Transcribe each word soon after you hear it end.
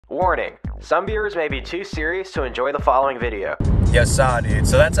Warning, some viewers may be too serious to enjoy the following video. Yes, dude.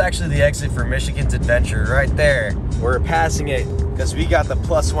 So that's actually the exit for Michigan's Adventure right there. We're passing it because we got the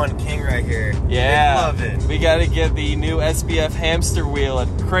 +1 king right here. Yeah, McLovin. we gotta get the new SBF hamster wheel at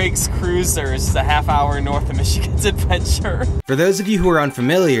Craig's Cruisers, a half-hour north of Michigan's Adventure. For those of you who are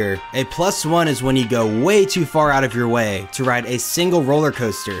unfamiliar, a +1 is when you go way too far out of your way to ride a single roller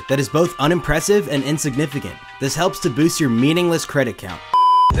coaster that is both unimpressive and insignificant. This helps to boost your meaningless credit count.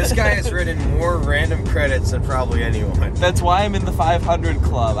 This guy has written more random credits than probably anyone. That's why I'm in the 500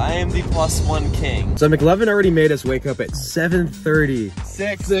 club. I am the +1 king. So McLovin already made us wake up at 7:30.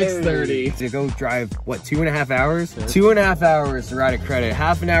 6:30. To go drive, what, 2.5 hours? 2.5 hours to ride a credit.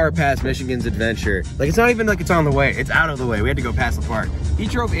 Half an hour past Michigan's Adventure. Like, it's not even like it's on the way. It's out of the way. We had to go past the park. He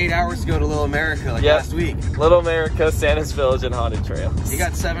drove 8 hours to go to Little America like last week. Little America, Santa's Village, and Haunted Trails. He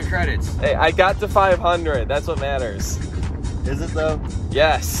got 7 credits. Hey, I got to 500. That's what matters. Is it though?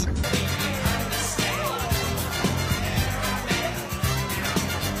 Yes.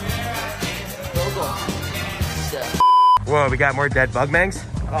 Whoa, we got more dead bug mangs?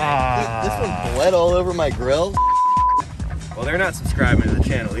 Ah. This one bled all over my grill. Well, they're not subscribing to the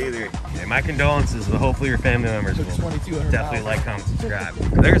channel either. Okay, my condolences, but hopefully your family members will definitely like, comment, subscribe.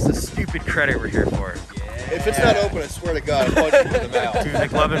 There's the stupid credit we're here for. If it's not open, I swear to God, I'll punch you in the mouth. Dude,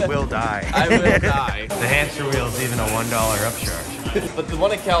 McLovin will die. I will die. The hamster wheel is even a $1 upcharge. But the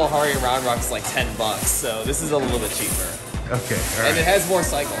one at Kalahari Round Rock is like 10 bucks, so this is a little bit cheaper. Okay, all right. And it has more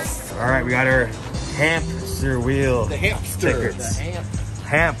cycles. All right, we got our hamster wheel. The hamster. Tickets. The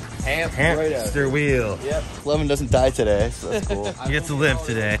hamp. Hamster wheel. Yep. Levin doesn't die today, so that's cool. He gets to live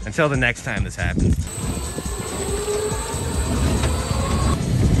today until the next time this happens.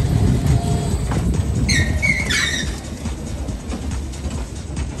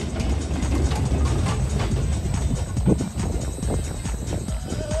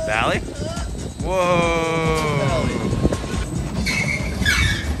 Valley? Whoa!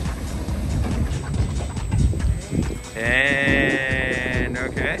 And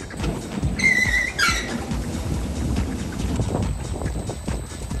okay.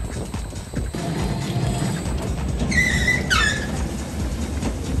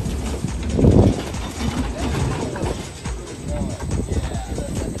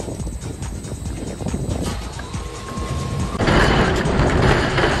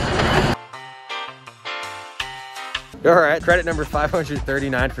 All right, credit number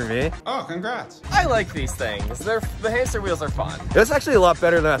 539 for me. Oh, congrats. I like these things. The hamster wheels are fun. It was actually a lot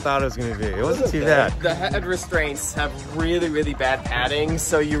better than I thought it was gonna be. It wasn't too bad. The head restraints have really, really bad padding,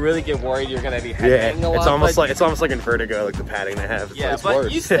 so you really get worried you're gonna be heading a lot. It's almost like in Vertigo, like the padding they have. Yeah, it's but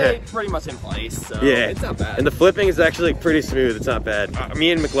worse. you stay pretty much in place, so yeah, it's not bad. And the flipping is actually pretty smooth. It's not bad.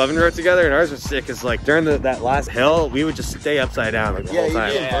 Me and McLovin rode together, and ours was sick. Cause like during that last hill, we would just stay upside down like the whole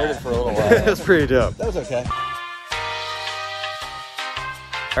time. You inverted for a little while. It was pretty dope. That was okay.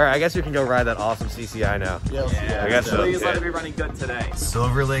 All right, I guess we can go ride that awesome CCI now. Yeah, I guess so. Please let it be running good today.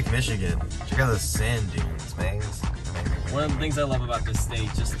 Silver Lake, Michigan. Check out those sand dunes, man. One of the things I love about this state,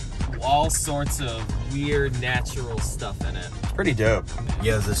 just all sorts of weird natural stuff in it. It's pretty dope.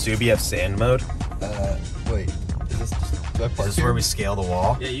 Yeah, does the Subi have sand mode? Wait. Is this just, do I park Is this here? where we scale the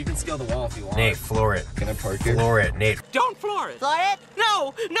wall? Yeah, you can scale the wall if you want. Nate, floor it. Can I park here? Floor it, Nate. Don't floor it. Floor it?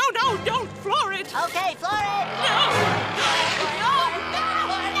 No, don't floor it. Okay, floor it.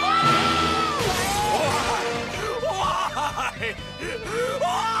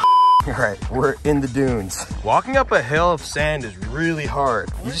 All right, we're in the dunes. Walking up a hill of sand is really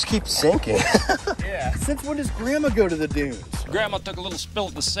hard. You just keep sinking. Yeah. Since when does Grandma go to the dunes? Grandma took a little spill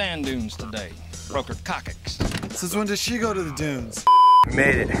at the sand dunes today. Broke her coccyx. Since when does she go to the dunes? We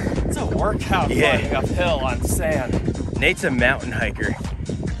made it. It's a workout climbing uphill on sand. Nate's a mountain hiker.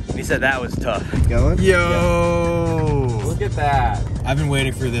 He said that was tough. Going? Yo! Look at that. I've been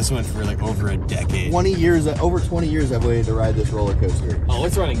waiting for this one for like over a decade. 20 years, over 20 years I've waited to ride this roller coaster. Oh,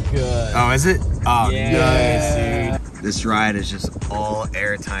 it's running good. Oh, is it? Oh, Yeah. nice, dude. This ride is just all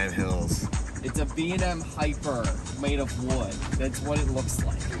airtime hills. It's a B&M Hyper made of wood. That's what it looks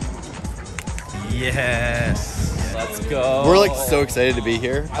like. Yes. Let's go. We're like so excited to be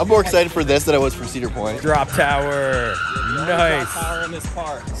here. I'm more excited for this than I was for Cedar Point. Drop tower. Nice. Power in this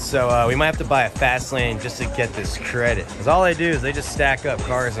part. So we might have to buy a fast lane just to get this credit. Because all they do is they just stack up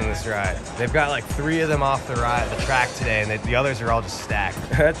cars in this ride. They've got like 3 of them off the track today, and the others are all just stacked.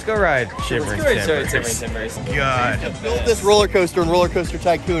 Let's go ride Shivering Timbers. Shivering Timbers. God. I built this roller coaster in Roller Coaster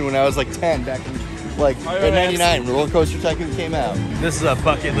Tycoon when I was like 10 back in like in 99 when Roller Coaster Tycoon came out. This is a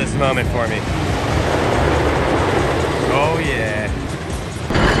bucket list moment for me. Oh yeah.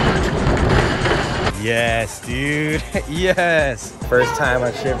 Yes, dude. Yes. First time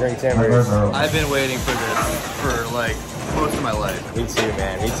on Shivering Timbers. I've been waiting for this for like most of my life. Me too,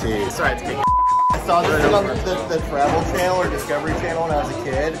 man. Me too. Sorry to kick. I saw this thing on the Travel Channel or Discovery Channel when I was a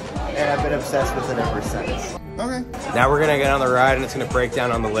kid, and I've been obsessed with it ever since. Okay. Now we're gonna get on the ride and it's gonna break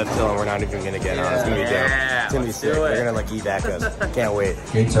down on the lift hill and we're not even gonna get on. It's gonna be dope. It's gonna be sick. They're gonna like evac us. Can't wait.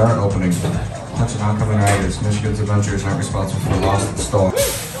 Gates are opening. Attention oncoming riders. Michigan's Adventure is not responsible for lost and stolen.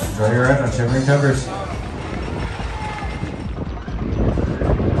 Enjoy your ride on Shivering Timbers.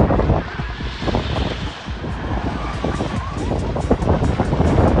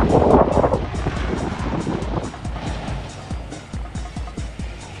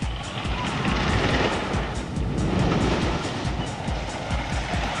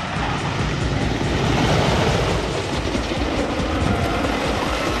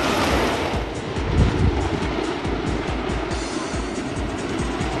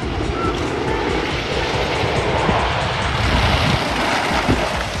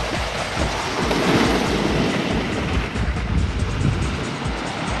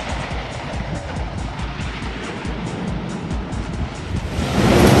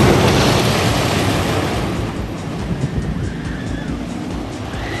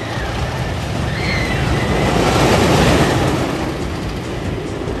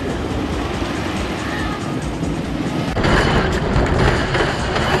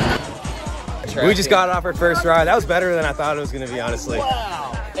 We just got off our first ride. That was better than I thought it was gonna be, honestly.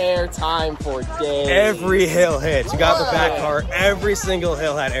 Wow. Air time for days. Every hill hit. You got the back car. Every single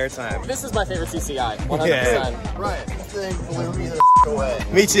hill had airtime. This is my favorite CCI, 100%. Yeah. Right. This thing blew me the away.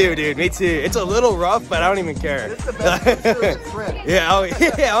 Me too, dude. Me too. It's a little rough, but I don't even care. It's the best sprint. Yeah. Oh,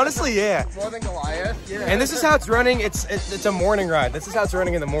 yeah. Honestly, yeah. More than Goliath. Yeah. And this is how it's running. It's a morning ride. This is how it's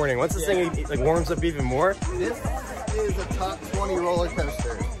running in the morning. Once this thing like warms up even more. This is a top 20 roller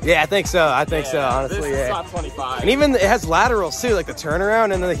coaster. Yeah, I think so. I think so. Honestly, This is yeah. top 25. And even it has laterals too, like the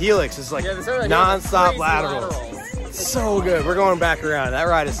turnaround and then the helix is like non-stop laterals. So good. We're going back around. That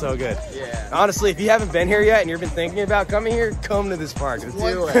ride is so good. Yeah. Honestly, if you haven't been here yet and you've been thinking about coming here, come to this park.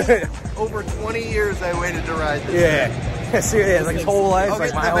 Do it. Over 20 years I waited to ride this. Yeah. Seriously, it's like his whole life,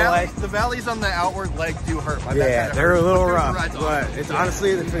 like my whole life. The valleys on the outward leg do hurt. My Yeah, back they're a little hurts. rough, but it's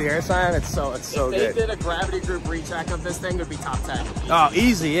honestly for the air time, it's so If good. they did a gravity group retrack of this thing, it would be top 10. Oh,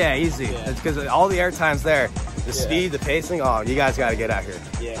 easy, yeah, easy. It's because all the air time's there. The speed, the pacing, oh, you guys got to get out here.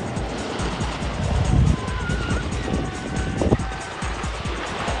 Yeah.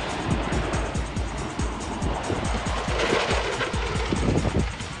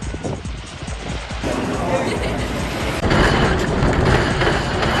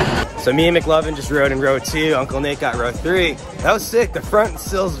 So me and McLovin just rode in row 2. Uncle Nate got row 3. That was sick. The front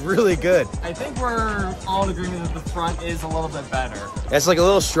still's really good. I think we're all in agreement that the front is a little bit better. It's like a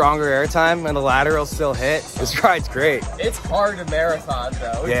little stronger air time and the laterals still hit. This ride's great. It's hard to marathon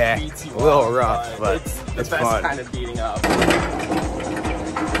though. Yeah, It beats you a little up, rough, but it's the it's best fun. kind of beating up.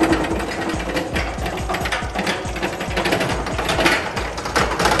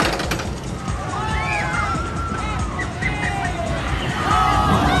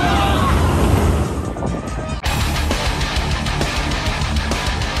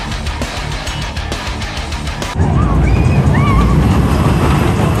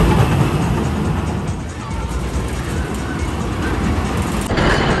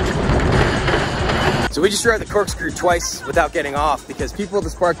 So we just rode the corkscrew twice without getting off because people at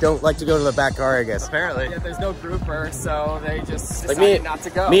this park don't like to go to the back car, I guess. Apparently. Yeah, there's no grouper, so they just Like decided not to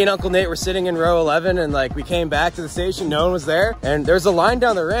go. Me and Uncle Nate were sitting in row 11 and like we came back to the station, no one was there. And there's a line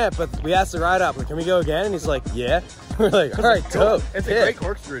down the ramp, but we asked the ride up, like, can we go again? And he's like, yeah. We're like, all right, dope. It's a great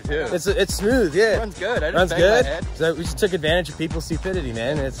corkscrew too. It's smooth, yeah. Runs good. I just Runs banged my good. head. So we just took advantage of people's stupidity,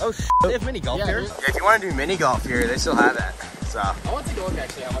 man. It's Oh, they have mini golf here? yeah, if you want to do mini golf here, they still have that. So I want to take a look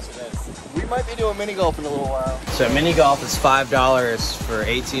actually how much it is. We might be doing mini golf in a little while. So mini golf is $5 for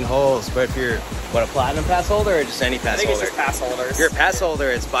 18 holes, but if you're a platinum pass holder or just any pass I think holder? it's just pass holders. If you're a pass holder,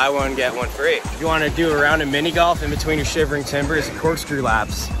 it's buy one, get one free. If you want to do a round of mini golf in between your Shivering Timbers and corkscrew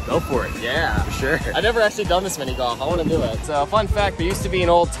laps, go for it. Yeah. For sure. I've never actually done this mini golf. I want to do it. So fun fact, there used to be an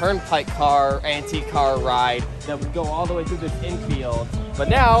old turnpike car, antique car ride that would go all the way through this infield. But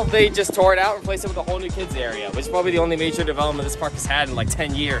now they just tore it out and replaced it with a whole new kids area, which is probably the only major development this park has had in like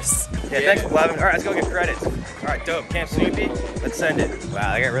 10 years. Yeah, thanks, McLovin. All right, let's go get credits. All right, dope. Camp Snoopy. Let's send it.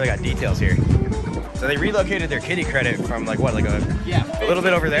 Wow, they really got details here. So they relocated their kitty credit from like what, like a little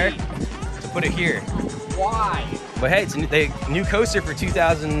bit over there to put it here. Why? But hey, it's a new coaster for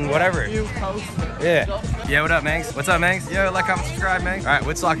 2000 whatever. New coaster. Yeah. Yeah, what up, Mangs? What's up, Mangs? Yo, like, comment, subscribe, Mangs. All right,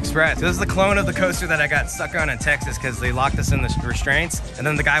 Woodstock Express. This is the clone of the coaster that I got stuck on in Texas because they locked us in the restraints, and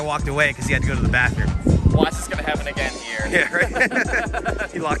then the guy walked away because he had to go to the bathroom. Watch this gonna happen again here. Yeah,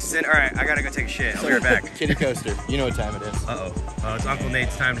 right? He locked us in. All right, I gotta go take a shit. I'll be right back. Kitty coaster. You know what time it is. Uh-oh. Oh, it's Uncle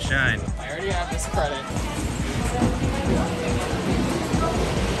Nate's time to shine. I already have this credit.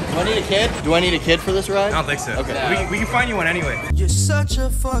 Do I need a kid? Do I need a kid for this ride? I don't think so. Okay. No. We can find you one anyway. You're such a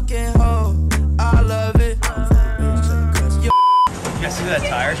fucking hoe. I love it. You guys see that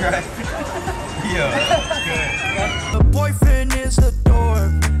tire drive? Yo, that's good. My boyfriend is a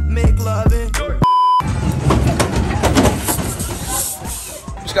dork. McLovin.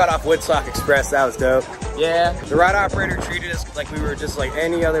 Just got off Woodstock Express. That was dope. Yeah. The ride operator treated us like we were just like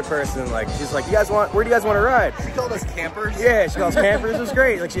any other person. Like, she's like, where do you guys want to ride? She called us campers. Yeah, she calls campers. It was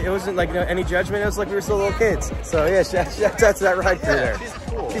great. Like, it wasn't like any judgment. It was like we were still little kids. So yeah, shout out to that ride crew there. She's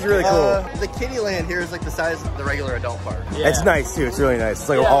cool. She's really cool. The kiddie land here is like the size of the regular adult park. Yeah. It's nice too. It's really nice. It's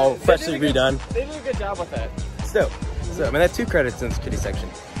like all freshly redone. They did a good job with it. It's dope. So I mean, that's 2 credits in this kiddie section.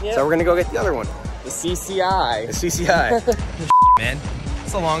 Yep. So we're gonna go get the other one. The CCI. The CCI. Man,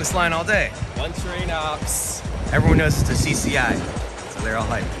 it's the longest line all day. One train ops. Everyone knows it's a CCI, so they're all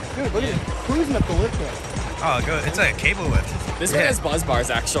hyped. Dude, look at cruising up the lift hill. Oh, good. It's like a cable lift. This one has buzz bars,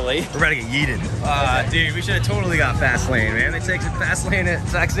 actually. We're about to get yeeted. Dude, we should have totally got fast lane, man. They take some fast lane at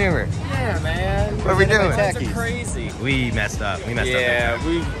Saxumer. Yeah, man. What are we doing? That's crazy. We messed up. We messed up. Yeah,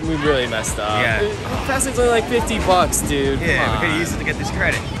 we really messed up. Yeah. Fast lane's only like $50, dude. Yeah, Come we could on. have used it to get this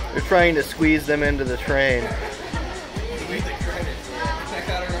credit. They're trying to squeeze them into the train.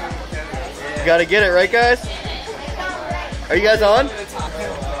 You gotta get it, right, guys? Are you guys on?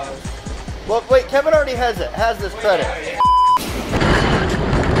 Well, wait, Kevin already has it. Has this credit.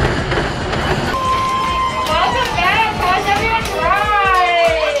 Welcome back. How's everyone ride?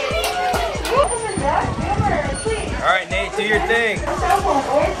 All right, Nate, do your thing.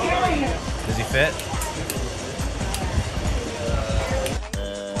 Does he fit?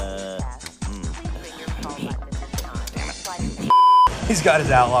 He's got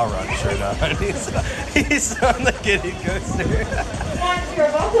his Outlaw Run shirt on. He's on the kiddie coaster. Here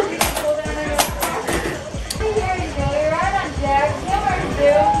you go. You're right on deck.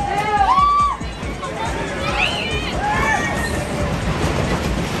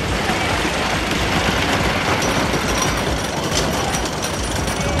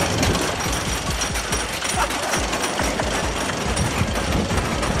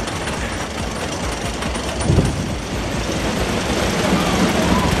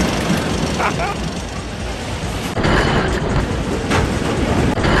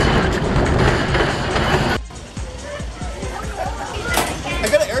 I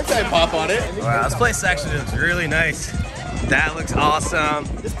got an airtime pop on it. Wow, this place actually looks really nice. That looks awesome.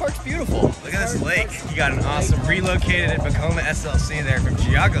 This park's beautiful. Look at this lake. You got an awesome relocated Vekoma SLC there from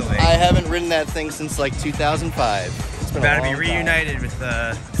Geauga Lake. I haven't ridden that thing since like 2005. It's been About a to be long reunited with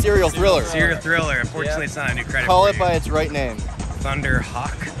Serial Thriller. Serial Thriller. Unfortunately, it's not a new credit. Call for it you. by its right name.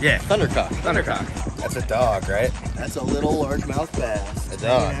 Thunderhawk. Yeah. Thundercock. Thundercock. That's a dog, right? That's a little largemouth bass. A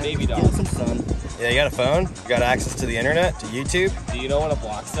dog. Baby dog. Get some sun. Yeah, you got a phone? You got access to the internet, to YouTube? Do you know what a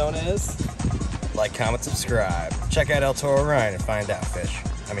blockstone is? Like, comment, subscribe. Check out El Toro Ryan and find out, fish.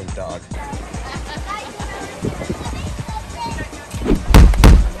 I mean, dog.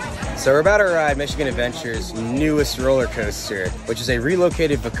 So we're about to ride Michigan Adventure's newest roller coaster, which is a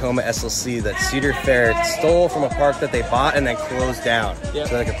relocated Vekoma SLC that Cedar Fair stole from a park that they bought and then closed down. Yep.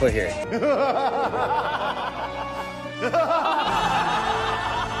 So they could put here.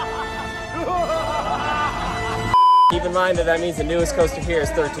 Keep in mind that means the newest coaster here is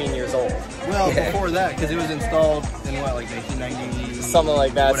 13 years old. Well, before that, because it was installed in what, like 1990? Something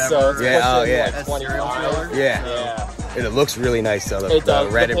like that. Whatever. So it's Yeah, pushing, yeah. like 25. Yeah. Yeah. And it looks really nice though. It does.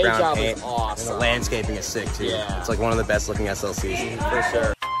 The red The and paint brown job is paint. awesome. And the landscaping is sick too. Yeah. It's like one of the best looking SLCs. For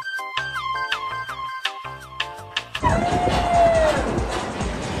sure.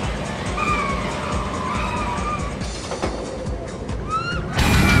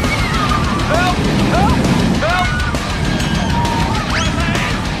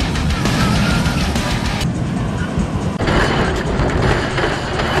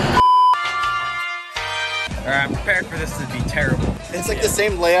 Alright, I'm prepared for this to be terrible. It's like the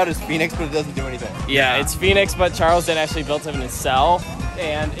same layout as Phoenix, but it doesn't do anything. Yeah, it's Phoenix, but Charles did actually built it himself,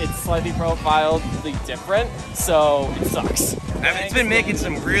 and it's slightly profiledly different, so it sucks. It's been making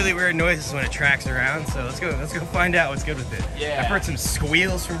some really weird noises when it tracks around, so let's go find out what's good with it. Yeah. I've heard some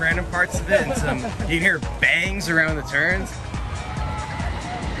squeals from random parts of it, and some you can hear bangs around the turns.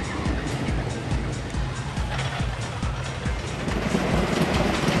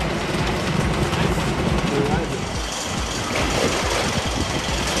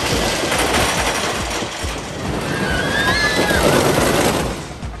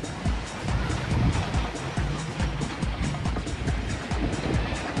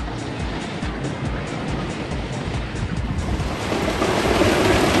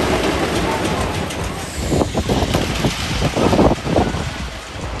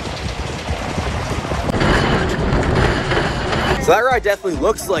 So that ride definitely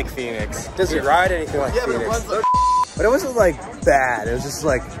looks like Phoenix. Does it ride anything like Phoenix? But it wasn't like bad. It was just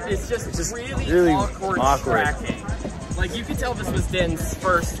like it's just really awkward. Tracking. Like you could tell this was Din's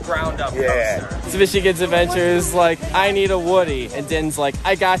first ground up coaster. Mitsubishi Kids Adventures like, I need a Woody, and Din's like,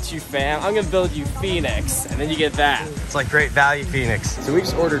 I got you, fam. I'm gonna build you Phoenix, and then you get that. It's like Great Value Phoenix. So we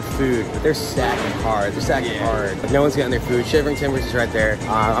just ordered food, but they're stacking hard. They're stacking hard. No one's getting their food. Shivering Timbers is right there.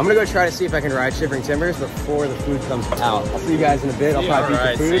 I'm gonna go try to see if I can ride Shivering Timbers before the food comes out. I'll see you guys in a bit. I'll probably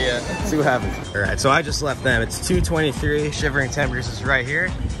eat the food. See what happens. All right, so I just left them. It's 2:23. Shivering Timbers is right here.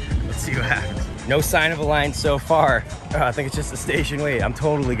 Let's see what happens. No sign of a line so far. I think it's just a station wait. I'm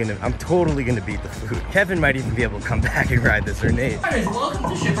totally gonna beat the food. Kevin might even be able to come back and ride this, or Nate. Welcome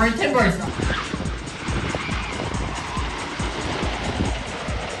to Shivering Timbers.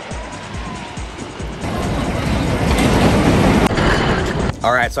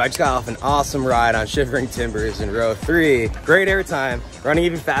 All right, so I just got off an awesome ride on Shivering Timbers in row 3. Great airtime, running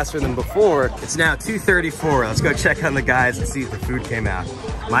even faster than before. It's now 2:34. Let's go check on the guys and see if the food came out.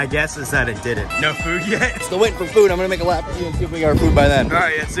 My guess is that it didn't. No food yet? Still waiting for food. I'm gonna make a lap with you and see if we got our food by then. All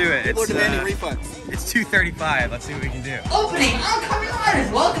right, let's do it. People are demanding refunds. It's 2:35. Let's see what we can do. Opening oncoming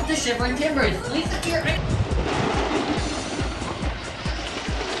riders. Welcome to Shivering Timbers. Please secure.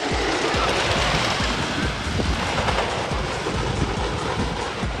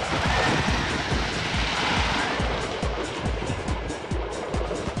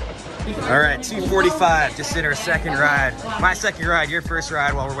 All right, 2:45, just did our second ride. My second ride, your first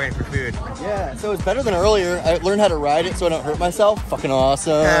ride while we're waiting for food. Yeah, so it's better than earlier. I learned how to ride it so I don't hurt myself. Fucking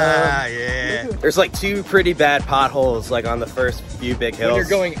awesome. Ah, yeah. There's like 2 pretty bad potholes like on the first few big hills. When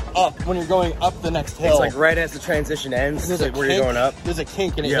you're going up the next hill. It's like right as the transition ends, there's like where you're going up. There's a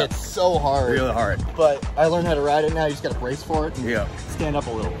kink and it hits so hard. Really hard. But I learned how to ride it now. You just gotta brace for it. Yeah. Stand up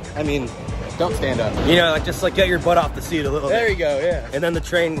a little. I mean, don't stand up. You know, like just like get your butt off the seat a little bit. There you go, yeah. And then the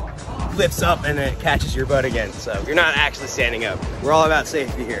train lifts up and then it catches your butt again. So you're not actually standing up. We're all about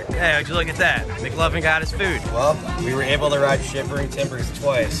safety here. Hey, would you look at that? McLovin got his food. Well, we were able to ride Shivering Timbers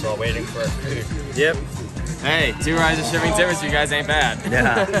twice while waiting for our food. Yep. Hey, 2 rides of Shivering Timbers, you guys ain't bad.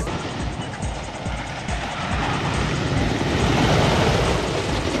 Yeah.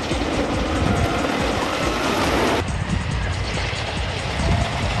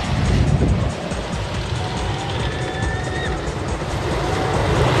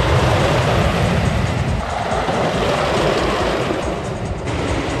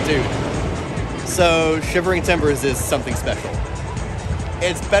 So Shivering Timbers is something special.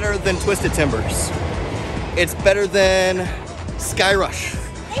 It's better than Twisted Timbers. It's better than Sky Rush.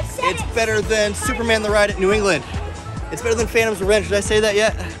 It's better than Superman the Ride at New England. It's better than Phantom's Revenge. Did I say that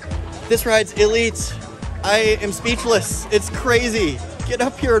yet? This ride's elite. I am speechless. It's crazy. Get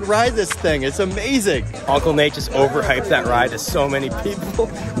up here and ride this thing. It's amazing. Uncle Nate just overhyped that ride to so many people.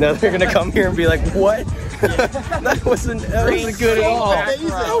 Now they're gonna come here and be like, what? that wasn't good at all. That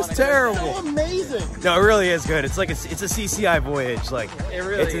was terrible. So amazing. No, it really is good. It's like it's a CCI Voyage. Like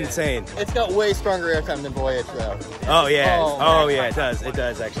it's insane. It's got way stronger airtime than Voyage though. Oh yeah. Oh yeah, it does. It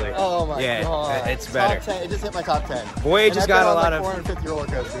does actually. Oh my god. It's better. Top 10. It just hit my top 10. Voyage has got a lot of 450 roller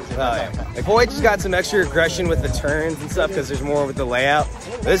coasters. Like Voyage has got some extra aggression with the turns and stuff because there's more with the layout.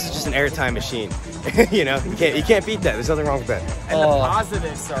 But this is just an airtime machine. You know, you can't beat that. There's nothing wrong with that. And the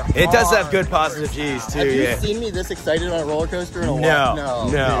positives are It does have good positive G's too. Have you seen me this excited on a roller coaster in a while?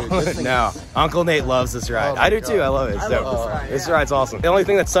 No. Dude, no. Uncle Nate loves this ride. I do too. I love it. This ride's awesome. The only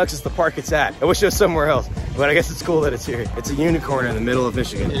thing that sucks is the park it's at. I wish it was somewhere else, but I guess it's cool that it's here. It's a unicorn in the middle of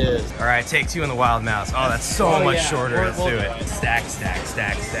Michigan. It is. All right, take 2 on the Wild Mouse. Oh, that's so much shorter. Let's do it. Stack, stack,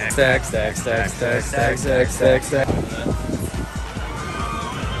 stack, stack, stack, stack, stack, stack, stack, stack, stack, stack.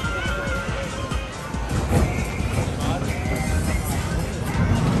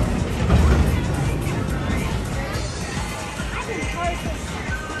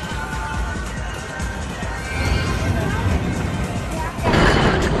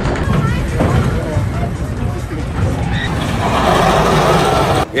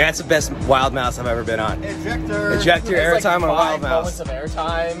 Yeah, it's the best Wild Mouse I've ever been on. Ejector airtime on a Wild Mouse. Moments of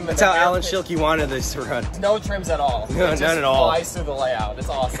airtime. That's how Alan Schilke wanted this to run. No trims at all. No, none at all. Flies through the layout. It's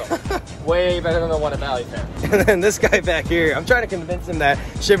awesome. Way better than the one at Valley Fair. And then this guy back here, I'm trying to convince him that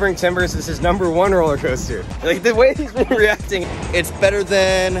Shivering Timbers is his #1 roller coaster. Like the way he's been reacting. It's better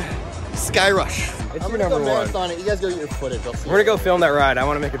than Sky Rush. It's I'm your gonna go #1. marathon it. You guys go get your footage. We're gonna go film that ride. I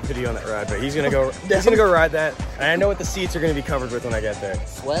want to make a video on that ride, but he's gonna go. He's gonna go ride that, and I know what the seats are gonna be covered with when I get there.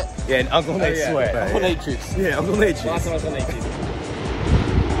 Sweat. Yeah, and Uncle Nate's sweat. Uncle Nate juice. Yeah, Uncle Nate juice. Lots of Uncle Nate juice.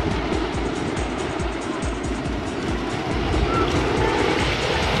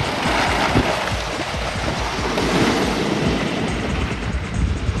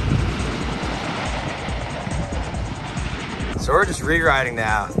 we're just re-riding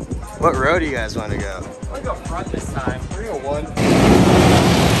now. What road do you guys want to go? I'm gonna go front this time. 301.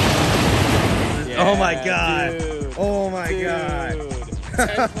 Yeah, oh my god. Dude, oh my god.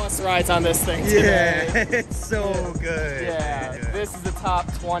 10 plus rides on this thing today. Yeah, it's so good. Yeah, this is the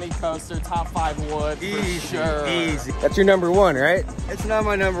top 20 coaster, top 5 wood Easy, for sure. easy. That's your number one, right? It's not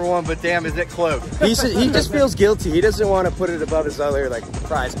my number one, but damn, is it close. He just feels guilty. He doesn't want to put it above his other like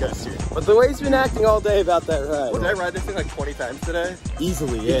prize coaster. But the way he's been acting all day about that ride. Did I ride this thing like 20 times today?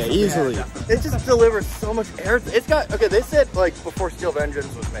 Easily, yeah, easily. It just delivers so much air. It's got, okay, they said like before Steel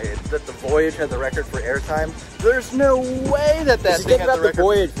Vengeance was made that the Voyage had the record for airtime. There's no way that thing think had about the the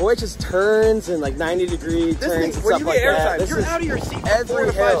record. Voyage just turns and like 90-degree turns and when stuff you like get that. airtime, you're out of your seat for every 4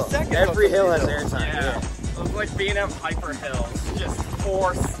 to 5 hill, seconds. every hill has hills. airtime. Yeah. Like being at hyper hills, just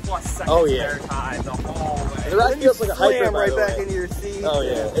 4+ seconds Oh, yeah. airtime the whole way. The ride feels like a hyper Slam by right the back way. into your seat. Oh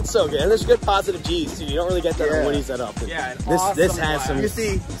yeah, it's so good, and there's good positive G's too. You don't really get that on Woody's that often. Yeah, this has some. You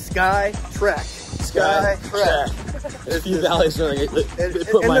see Sky Trek. Sky Trek. There's a few valleys where like,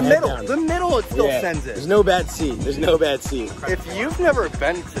 put in my the head middle, down. the middle, it still sends it. There's no bad seat. There's no bad seat. If you've never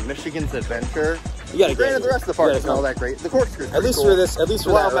been to Michigan's Adventure, You gotta granted get the rest of the park isn't all that great. The corkscrew At least for this, at least for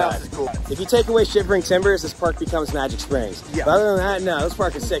that Wild ride. Mouse is cool. If you take away Shivering Timbers, this park becomes Magic Springs. Yeah. But other than that, no, this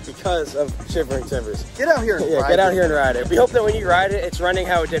park is sick because of Shivering Timbers. Get out here and ride get out it. here and ride it. We hope that when you ride it, it's running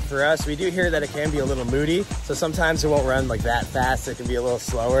how it did for us. We do hear that it can be a little moody, so sometimes it won't run like that fast. It can be a little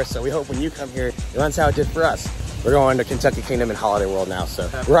slower. So we hope when you come here, it runs how it did for us. We're going to Kentucky Kingdom and Holiday World now, so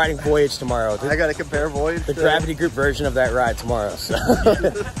we're riding Voyage tomorrow. I gotta compare Voyage the to Gravity Group version of that ride tomorrow. So,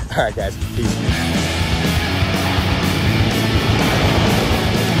 all right, guys, peace.